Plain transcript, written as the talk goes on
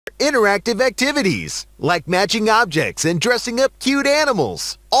interactive activities, like matching objects and dressing up cute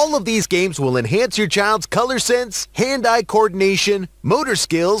animals. All of these games will enhance your child's color sense, hand-eye coordination, motor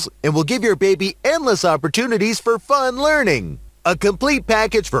skills, and will give your baby endless opportunities for fun learning. A complete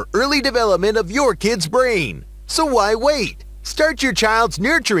package for early development of your kid's brain. So why wait? Start your child's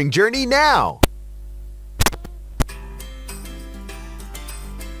nurturing journey now.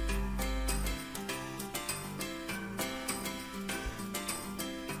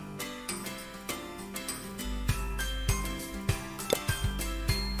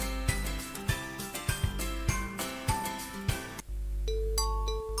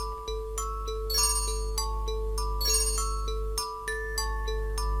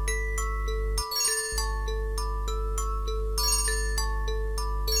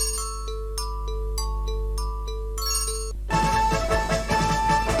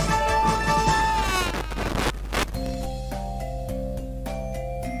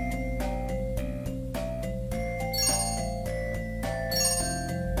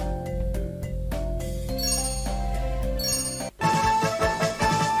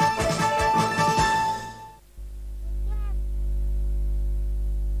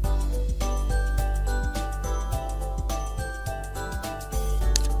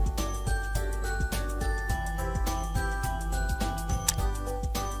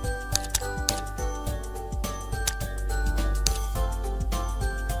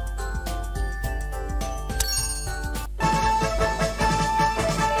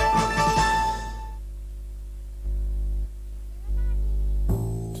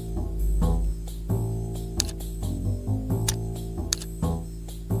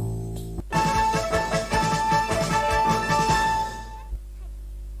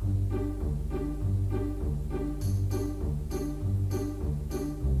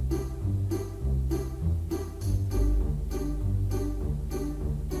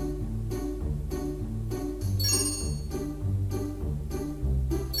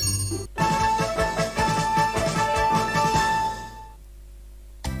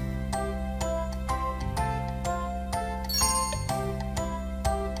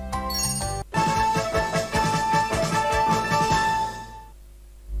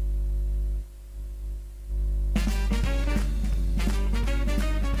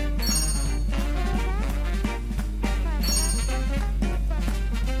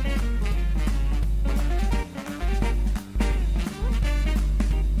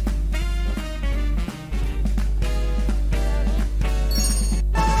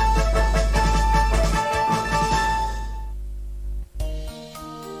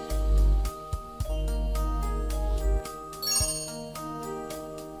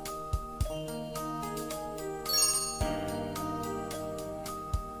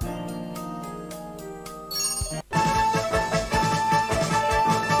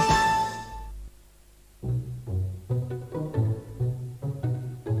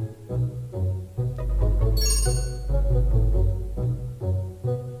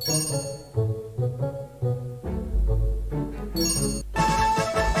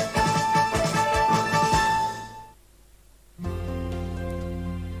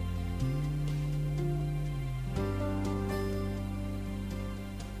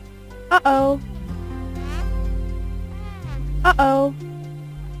 Uh-oh. Uh-oh.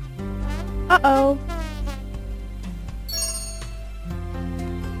 Uh-oh.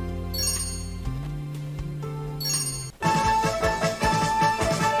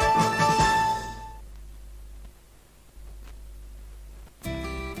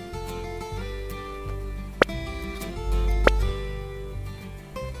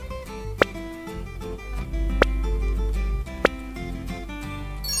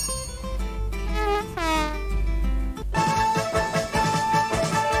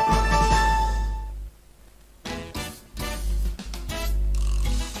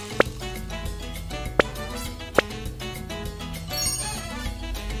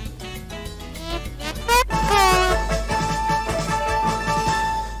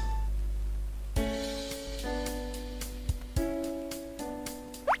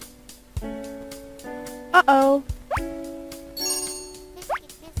 Uh-oh.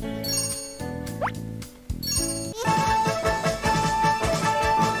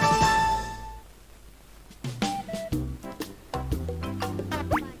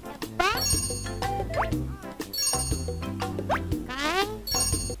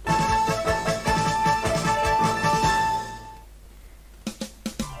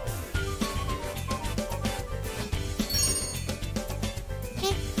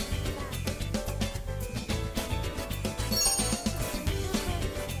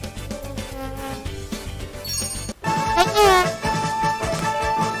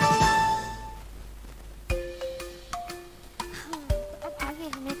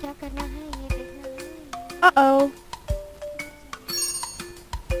 Uh-oh.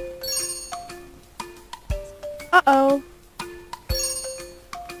 Uh-oh.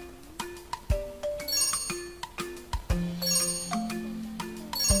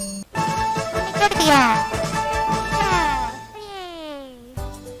 कर दिया।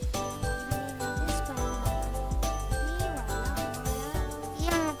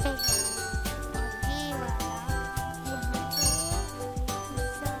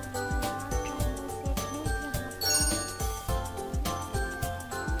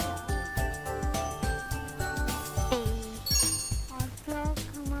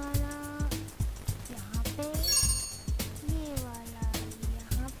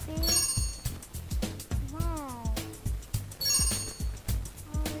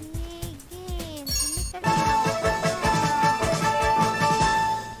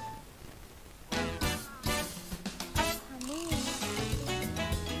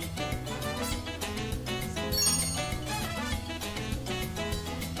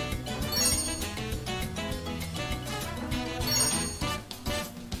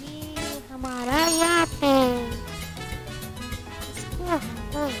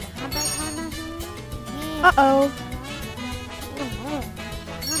 Uh-oh.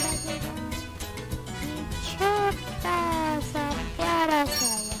 छोटा सा प्यारा सा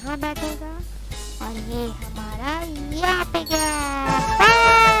यहाँ बैठेगा और ये हमारा यहाँ पे गया।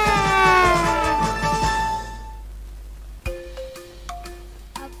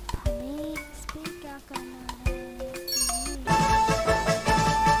 अब हमें इस पे क्या करना है?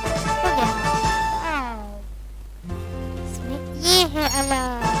 हो गया। इसमें ये है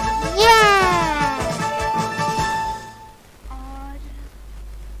अलग।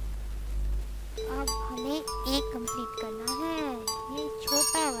 कंप्लीट करना है। ये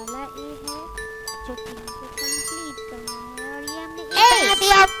छोटा वाला ए है जो कि हमको कंप्लीट करना है और ये हमने बना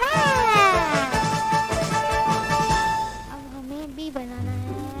दिया। अब हमें बी बनाना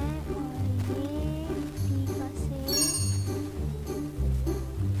है और ये सी का से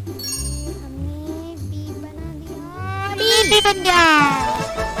ये हमने बी बना दिया और ये बी बन गया।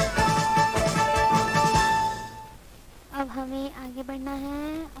 अब हमें आगे बढ़ना है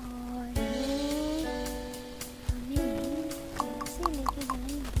और लेके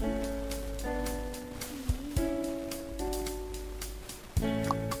जाएंगे।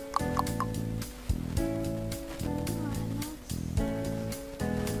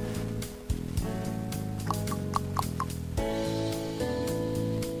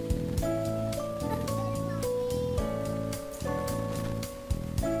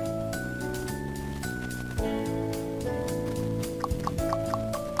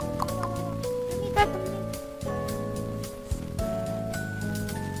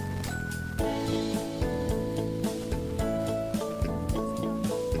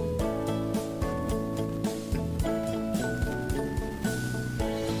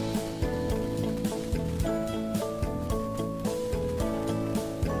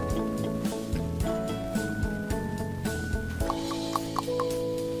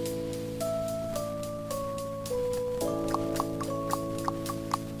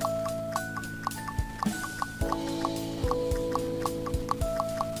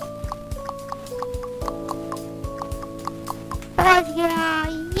 पहुंच गया।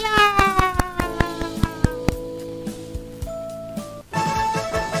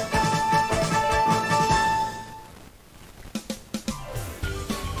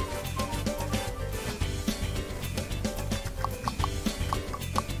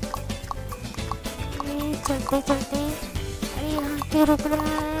 चलते चलते अरे यहाँ पे रुक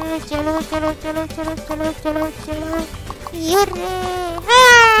रहा है। चलो चलो चलो चलो चलो चलो चलो ये रे।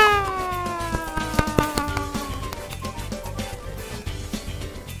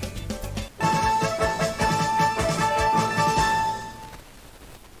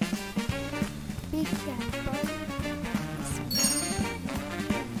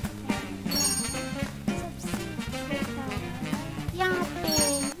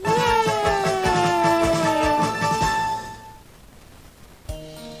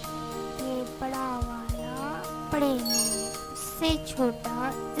 छोटा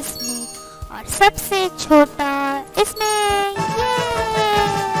इसमें और सबसे छोटा इसमें। ये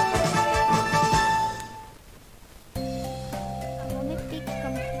अब हमें पिक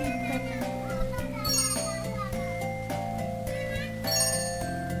कंप्लीट करना है।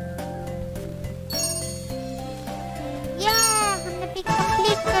 या हमने पिक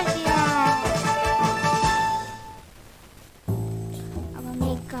कंप्लीट कर दिया। अब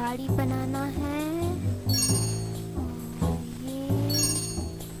हमें एक गाड़ी बनाना है।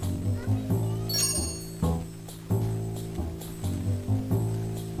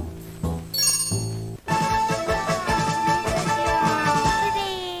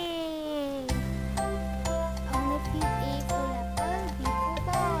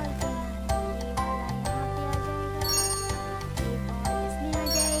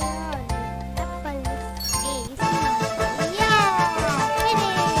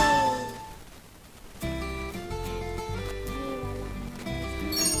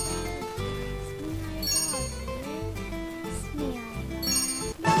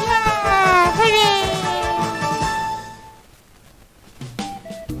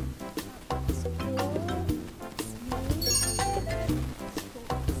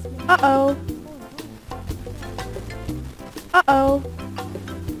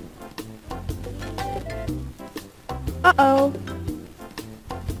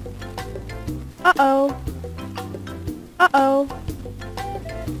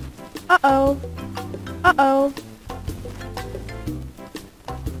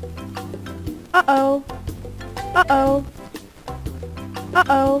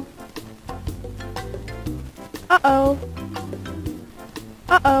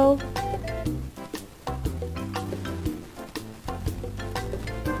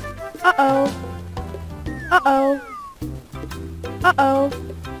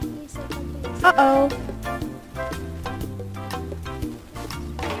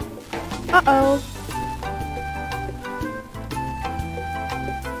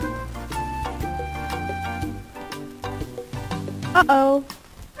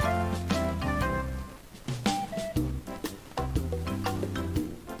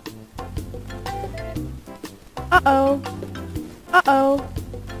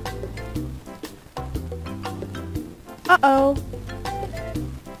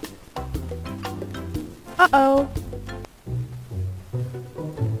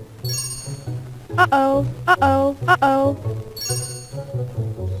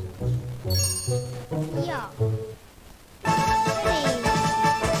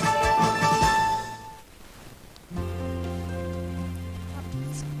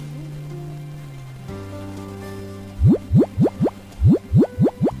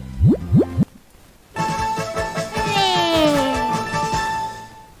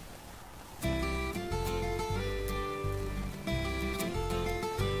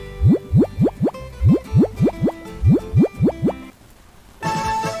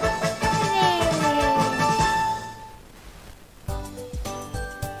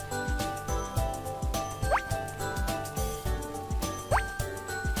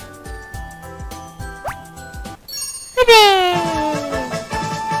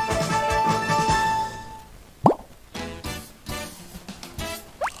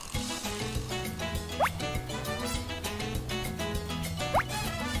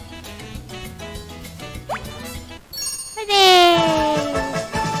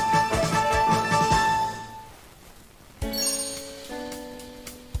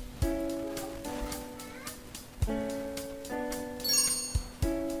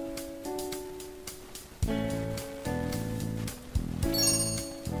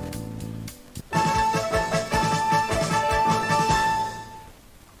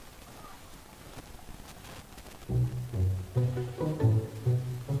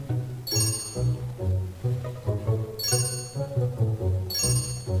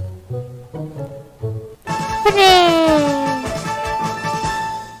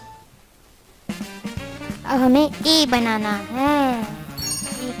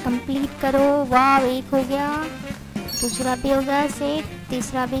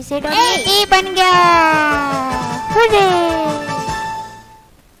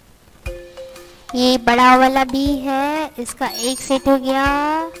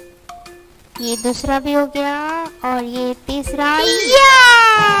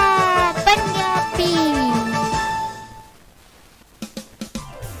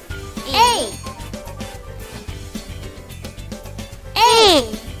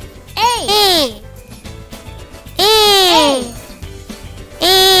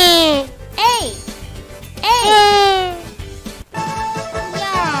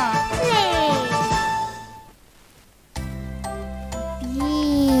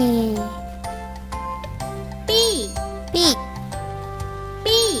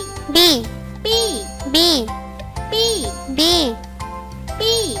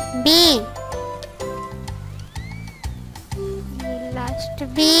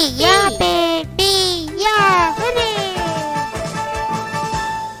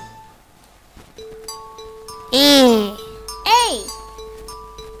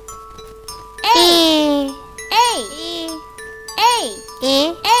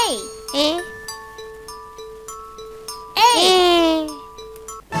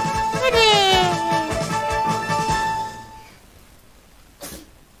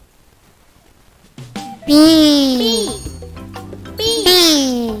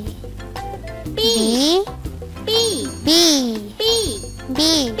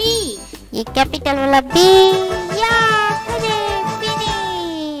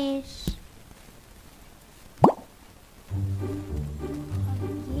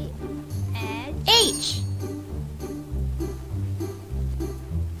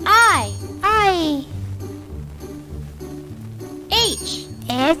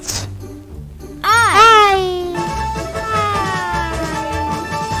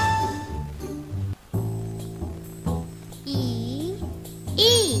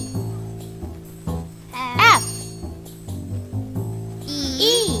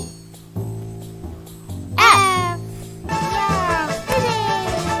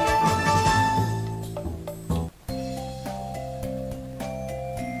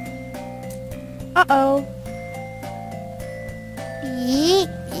 Uh-oh. D,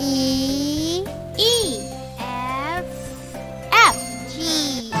 E, E, F, F, G.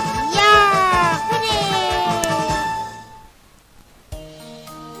 Yeah! Hooray!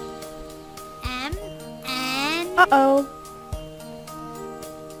 M, N, Uh-oh.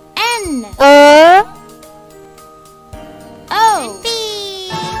 N, O, O, P.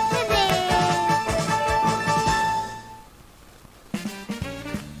 Hooray!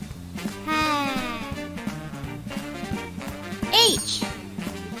 Hand, H,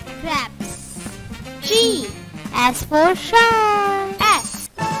 grabs. G, S for shark. S,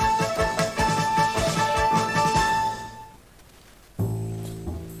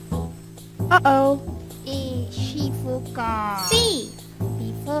 Uh-oh. A, she for car. C,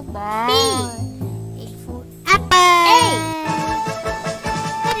 B for ball. A for apple.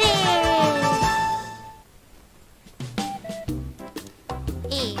 Hooray!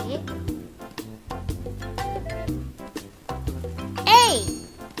 A,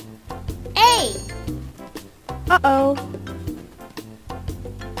 A, Uh-oh.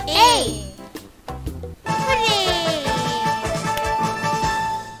 A, Hooray!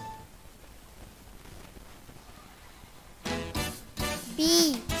 B,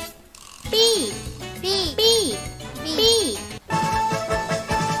 B, B, B, B,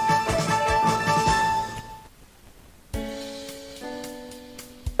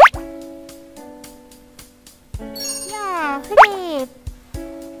 yeah, hooray!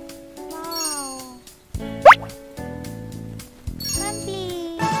 Wow!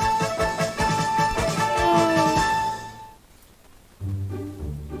 Complete!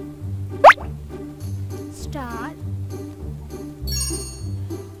 Start.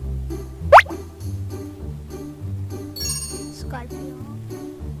 Scorpio.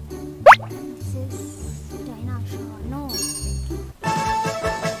 This is dinosaur. No.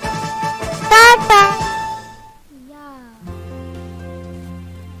 Tata. Yeah.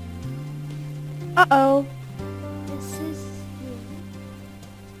 Uh-oh. This is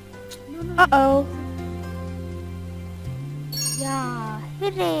no, no. Uh-oh. Yeah.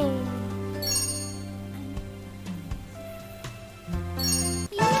 Hooray.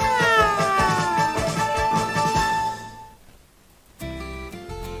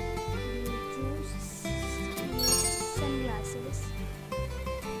 Sunglasses.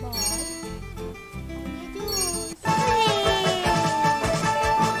 Ball.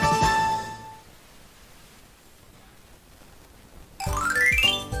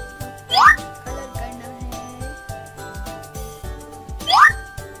 Colour करना है.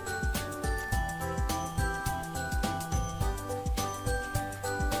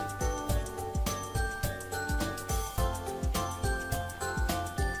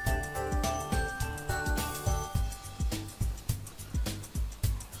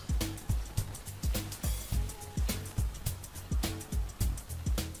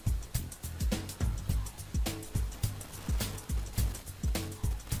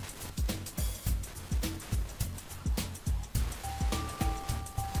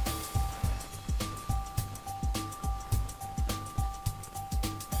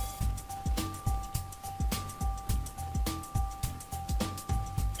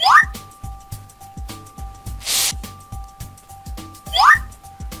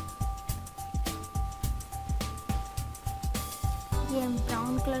 ये हम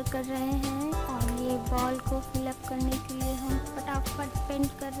brown colour कर रहे हैं और ये ball को फिलअप करने के लिए हम फटाफट पेंट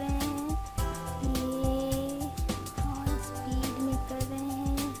कर रहे हैं. ये और स्पीड में कर रहे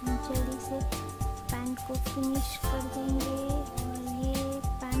हैं. हम जल्दी से पैंट को फिनिश कर देंगे. और ये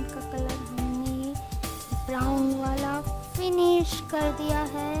पैंट का कलर हमने ब्राउन वाला फिनिश कर दिया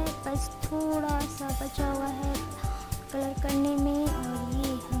है. बस थोड़ा सा बचा हुआ है कलर करने में और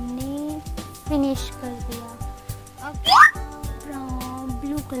ये हमने फिनिश कर दिया. अब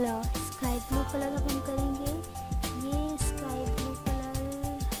blue colour, sky blue colour अब हम करेंगे. ये स्काई ब्लू कलर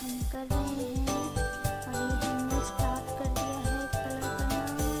हम कर रहे हैं और ये हमने स्टार्ट कर दिया है कलर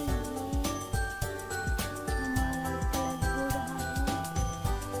करना. ये हमारा कलर हो रहा है.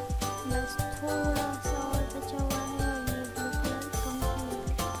 बस थोड़ा सा और बचा हुआ है और ये ब्लू कलर कंप्लीट.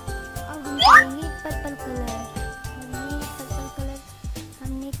 अब हम करेंगे पर्पल कलर और ये पर्पल कलर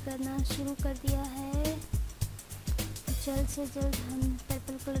हमने करना शुरू कर दिया है. जल्द से जल्द हम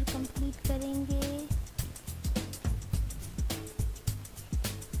पर्पल कलर कंप्लीट करेंगे.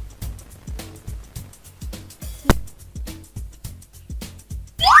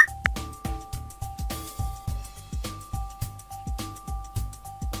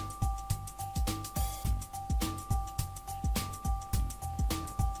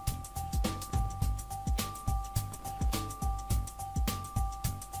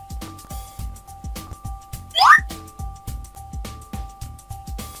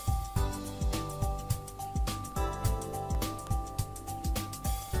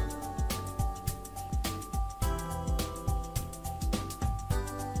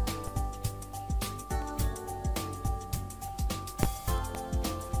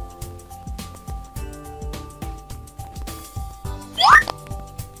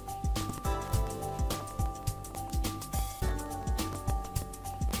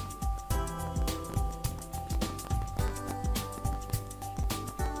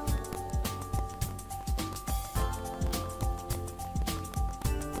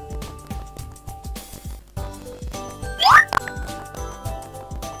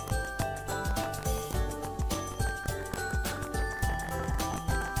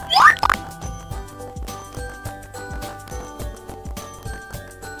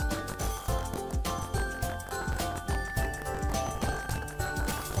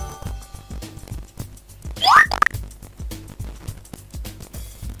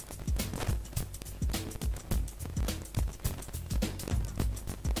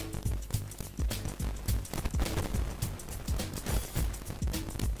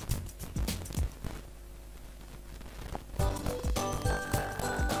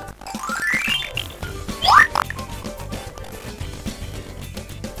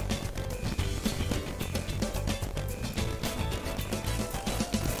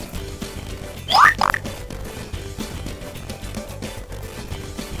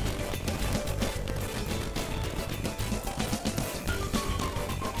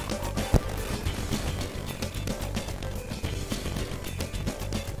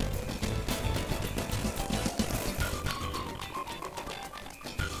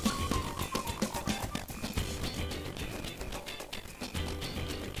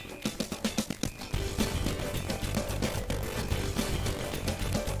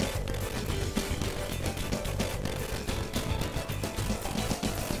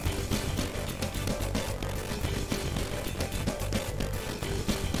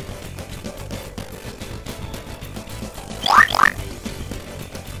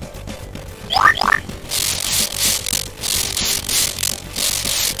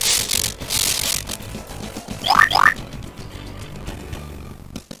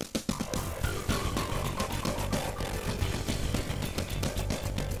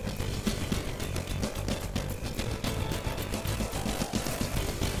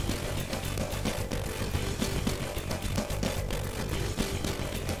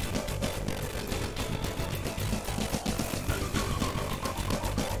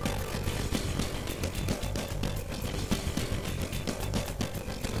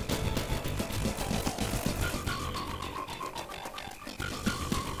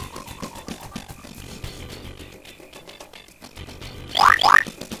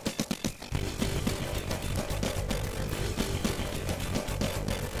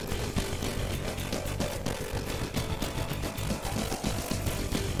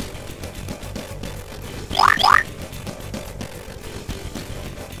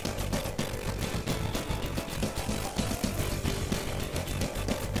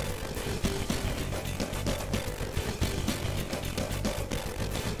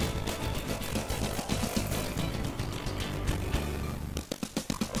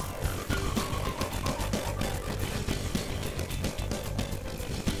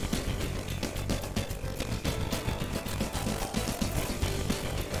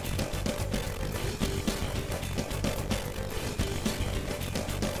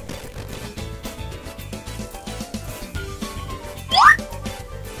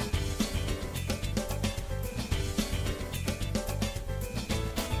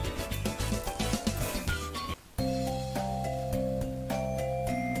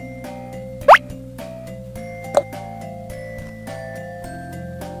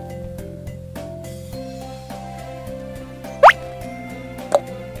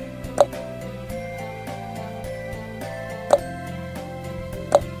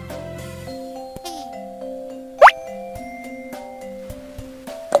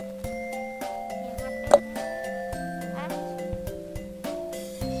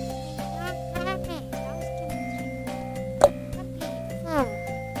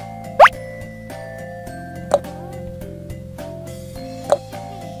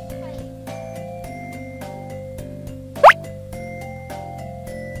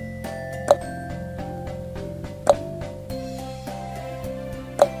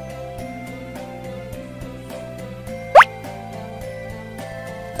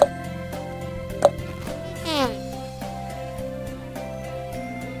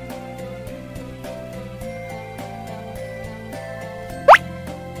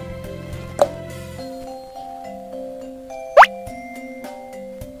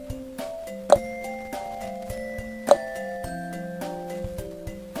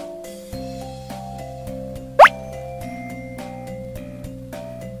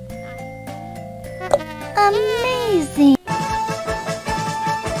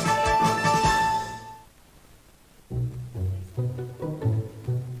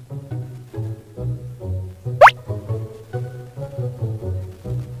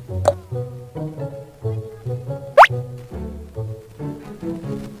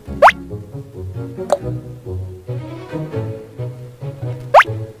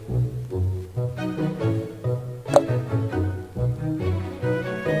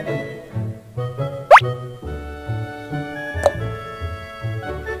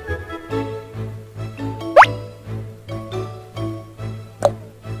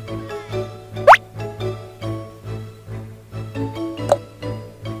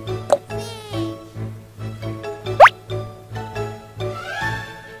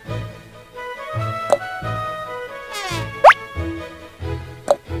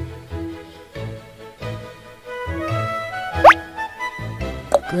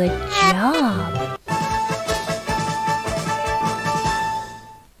 Good job.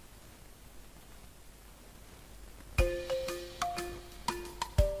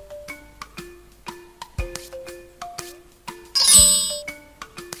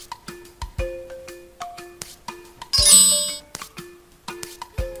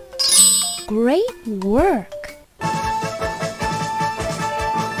 Great work.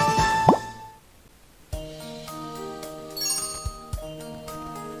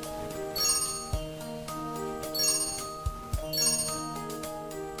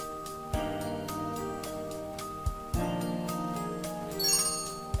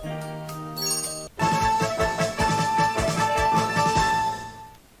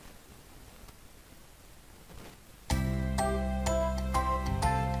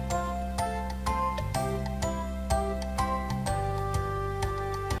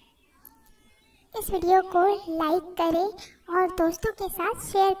 इस वीडियो को लाइक करें और दोस्तों के साथ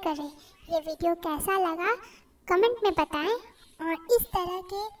शेयर करें। ये वीडियो कैसा लगा कमेंट में बताएं और इस तरह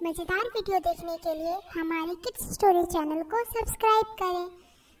के मज़ेदार वीडियो देखने के लिए हमारे किड्स स्टोरी चैनल को सब्सक्राइब करें।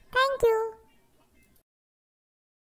 Thank you.